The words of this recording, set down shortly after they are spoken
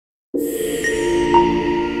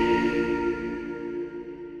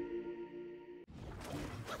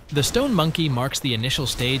The stone monkey marks the initial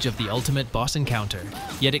stage of the ultimate boss encounter,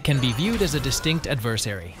 yet it can be viewed as a distinct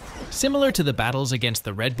adversary. Similar to the battles against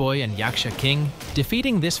the Red Boy and Yaksha King,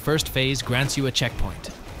 defeating this first phase grants you a checkpoint.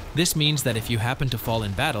 This means that if you happen to fall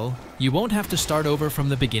in battle, you won't have to start over from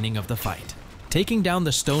the beginning of the fight. Taking down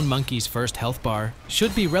the stone monkey's first health bar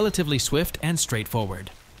should be relatively swift and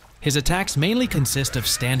straightforward. His attacks mainly consist of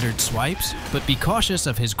standard swipes, but be cautious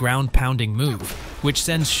of his ground-pounding move, which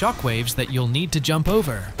sends shockwaves that you'll need to jump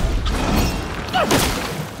over.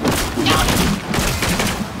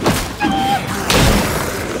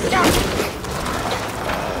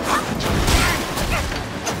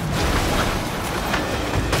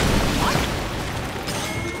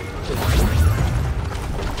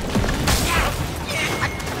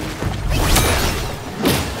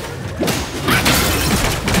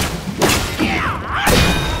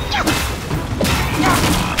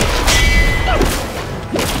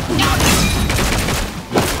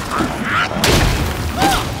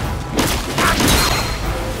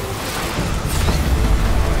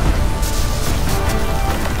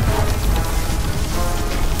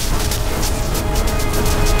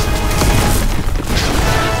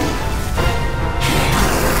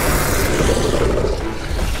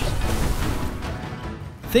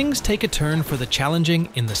 Things take a turn for the challenging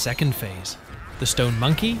in the second phase. The stone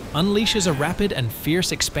monkey unleashes a rapid and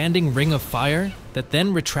fierce expanding ring of fire that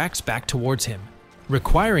then retracts back towards him,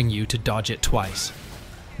 requiring you to dodge it twice.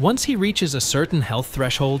 Once he reaches a certain health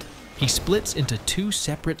threshold, he splits into two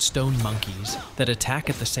separate stone monkeys that attack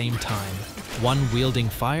at the same time, one wielding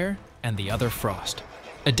fire and the other frost.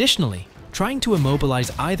 Additionally, trying to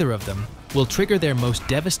immobilize either of them will trigger their most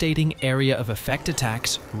devastating area of effect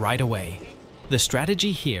attacks right away. The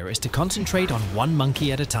strategy here is to concentrate on one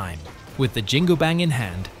monkey at a time. With the Jingo Bang in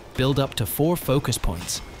hand, build up to 4 focus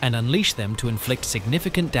points and unleash them to inflict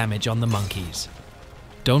significant damage on the monkeys.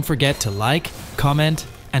 Don't forget to like, comment,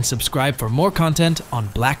 and subscribe for more content on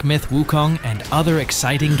Black Myth WuKong and other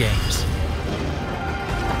exciting games.